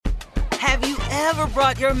Have you ever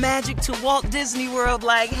brought your magic to Walt Disney World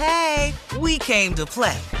like, hey, we came to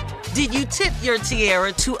play? Did you tip your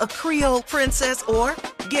tiara to a Creole princess or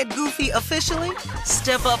get goofy officially?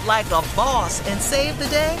 Step up like a boss and save the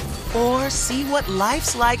day? Or see what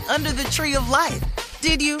life's like under the tree of life?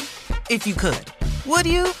 Did you? If you could. Would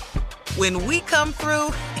you? When we come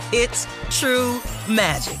through, it's true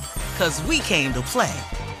magic. 'Cause we came to play.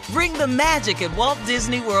 Bring the magic at Walt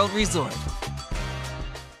Disney World Resort.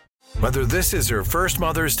 Whether this is her first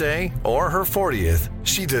Mother's Day or her 40th,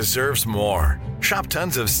 she deserves more. Shop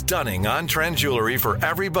tons of stunning on-trend jewelry for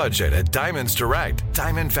every budget at Diamonds Direct.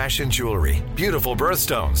 Diamond fashion jewelry, beautiful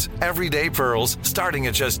birthstones, everyday pearls starting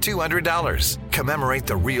at just $200. Commemorate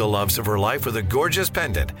the real loves of her life with a gorgeous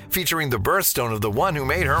pendant featuring the birthstone of the one who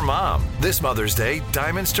made her mom. This Mother's Day,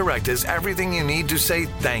 Diamonds Direct is everything you need to say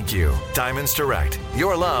thank you. Diamonds Direct,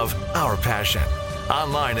 your love, our passion.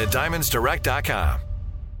 Online at diamondsdirect.com.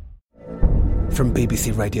 From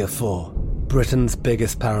BBC Radio 4, Britain's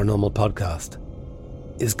biggest paranormal podcast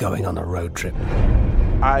is going on a road trip.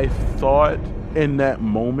 I thought in that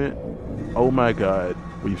moment, oh my God,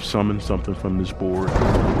 we've summoned something from this board.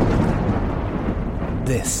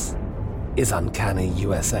 This is Uncanny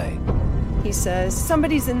USA. He says,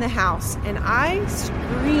 somebody's in the house, and I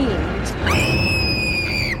screamed.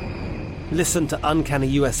 Listen to Uncanny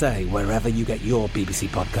USA wherever you get your BBC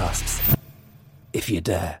podcasts, if you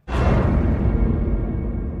dare.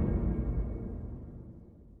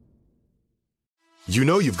 You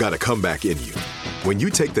know you've got a comeback in you. When you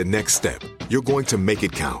take the next step, you're going to make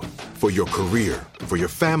it count. For your career, for your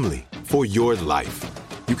family, for your life.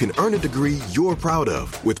 You can earn a degree you're proud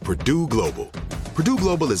of with Purdue Global. Purdue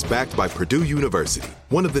Global is backed by Purdue University,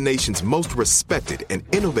 one of the nation's most respected and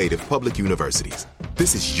innovative public universities.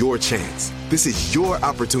 This is your chance. This is your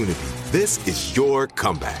opportunity. This is your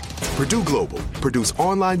comeback. Purdue Global, Purdue's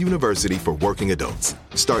online university for working adults.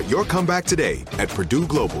 Start your comeback today at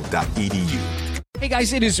purdueglobal.edu. Hey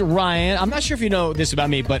guys, it is Ryan. I'm not sure if you know this about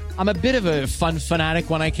me, but I'm a bit of a fun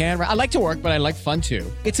fanatic when I can. I like to work, but I like fun too.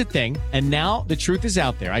 It's a thing. And now the truth is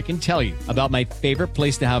out there. I can tell you about my favorite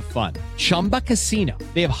place to have fun. Chumba Casino.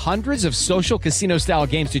 They have hundreds of social casino style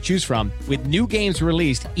games to choose from with new games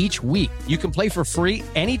released each week. You can play for free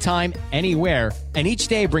anytime, anywhere. And each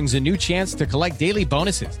day brings a new chance to collect daily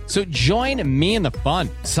bonuses. So join me in the fun.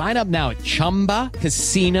 Sign up now at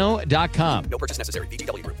ChumbaCasino.com. No purchase necessary.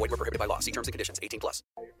 VGW Group. Void where prohibited by law. See terms and conditions. 18+.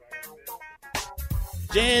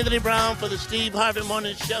 J. Anthony Brown for the Steve Harvey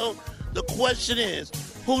Morning Show. The question is,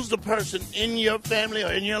 who's the person in your family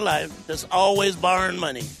or in your life that's always borrowing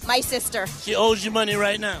money? My sister. She owes you money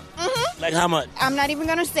right now? Mm-hmm. Like how much? I'm not even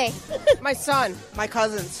going to say. My son. My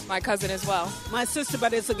cousins. My cousin as well. My sister,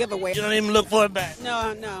 but it's a giveaway. You don't even look for it back?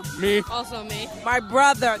 No. Me? Also me. My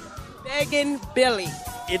brother, begging Billy.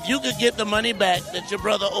 If you could get the money back that your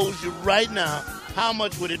brother owes you right now, how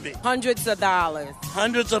much would it be? Hundreds of dollars.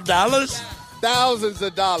 Hundreds of dollars? Thousands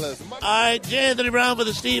of dollars. All right, J. Anthony Brown for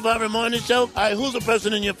the Steve Harvey Morning Show. All right, who's the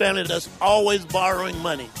person in your family that's always borrowing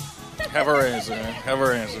money? Have her answer, man.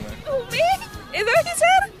 Oh, me? Is that what you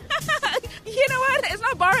said? You know what? It's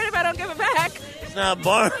not borrowing if I don't give it back. It's not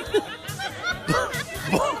borrowing.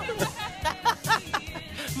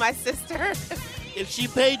 My sister. If she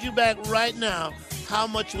paid you back right now, how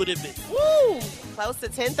much would it be? Woo! Close to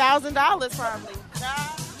 $10,000 probably.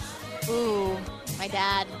 Ooh, my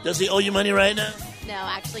dad. Does he owe you money right now? No,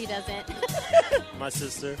 actually he doesn't. My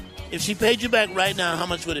sister. If she paid you back right now, how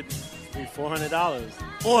much would it be? $400.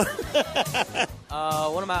 One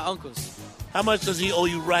of my uncles. How much does he owe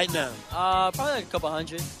you right now? Probably like a couple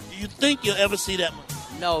hundred. Do you think you'll ever see that money?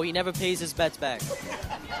 No, he never pays his bets back.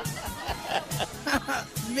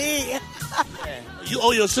 Me. Yeah. You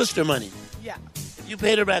owe your sister money. Yeah. If you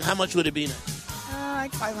paid her back, how much would it be now?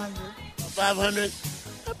 Like 500. 500?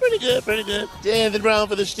 Pretty good. J. Anthony Brown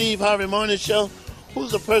for the Steve Harvey Morning Show.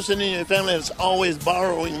 Who's the person in your family that's always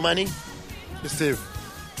borrowing money? It's Steve.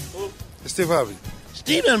 Who? It's Steve Harvey.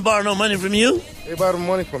 Steve didn't borrow no money from you. He borrowed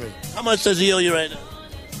money from me. How much does he owe you right now?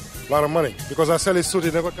 A lot of money. Because I sell his suit,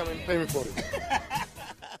 he never come and pay me for it.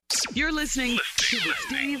 You're listening to the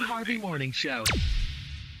Steve Harvey Morning Show.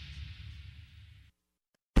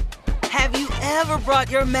 Have you ever brought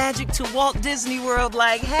your magic to Walt Disney World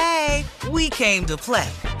like, hey, we came to play?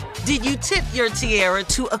 Did you tip your tiara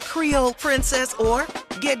to a Creole princess or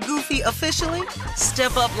get goofy officially?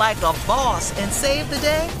 Step up like a boss and save the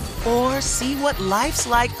day? Or see what life's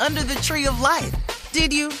like under the tree of life?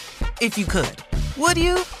 Did you? If you could. Would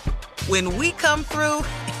you? When we come through,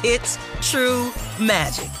 it's true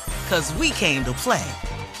magic. 'Cause we came to play.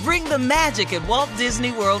 Bring the magic at Walt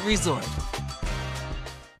Disney World Resort.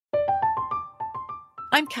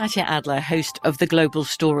 I'm Katya Adler, host of The Global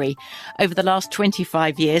Story. Over the last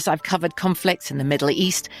 25 years, I've covered conflicts in the Middle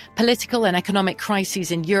East, political and economic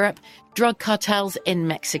crises in Europe, drug cartels in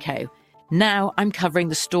Mexico. Now I'm covering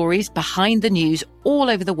the stories behind the news all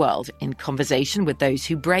over the world in conversation with those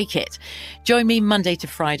who break it. Join me Monday to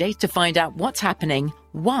Friday to find out what's happening,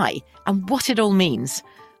 why, and what it all means.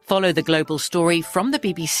 Follow The Global Story from the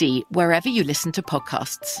BBC wherever you listen to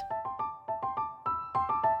podcasts.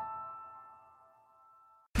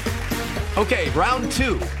 Okay, round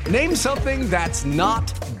two. Name something that's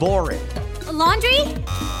not boring. A laundry?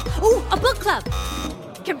 Ooh, a book club.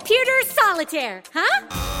 Computer solitaire, huh?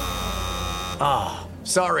 Ah,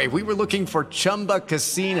 sorry, we were looking for Chumba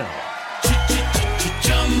Casino.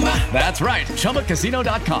 That's right,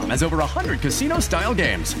 ChumbaCasino.com has over 100 casino-style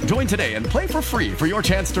games. Join today and play for free for your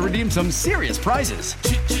chance to redeem some serious prizes.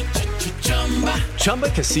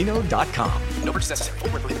 ChumbaCasino.com. No purchase necessary.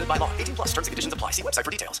 Void where prohibited by law. 18+ terms and conditions apply. See website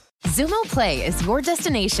for details. Xumo Play is your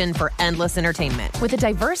destination for endless entertainment. With a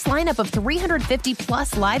diverse lineup of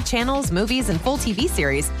 350+ live channels, movies, and full TV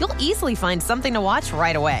series, you'll easily find something to watch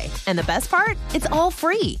right away. And the best part? It's all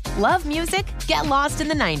free. Love music? Get lost in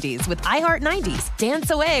the 90s with iHeart 90s.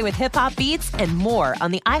 Dance away with hip-hop beats and more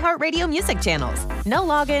on the iHeartRadio music channels. No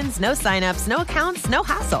logins, no signups, no accounts, no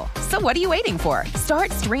hassle. So what are you waiting for?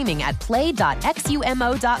 Start streaming at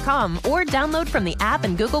play.xumo.com or download from the app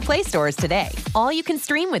and Google Play stores today. All you can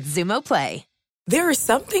stream with Xumo Play. There are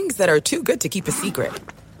some things that are too good to keep a secret.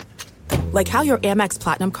 Like how your Amex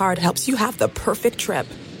Platinum card helps you have the perfect trip.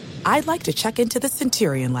 I'd like to check into the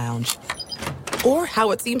Centurion Lounge. Or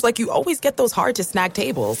how it seems like you always get those hard-to-snag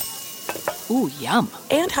tables. Ooh, yum.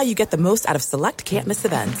 And how you get the most out of select can't-miss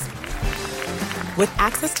events. With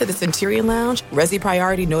access to the Centurion Lounge, Resi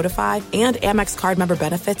Priority Notified, and Amex card member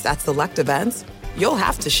benefits at select events, you'll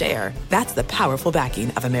have to share. That's the powerful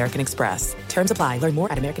backing of American Express. Terms apply. Learn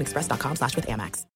more at americanexpress.com/withAmex.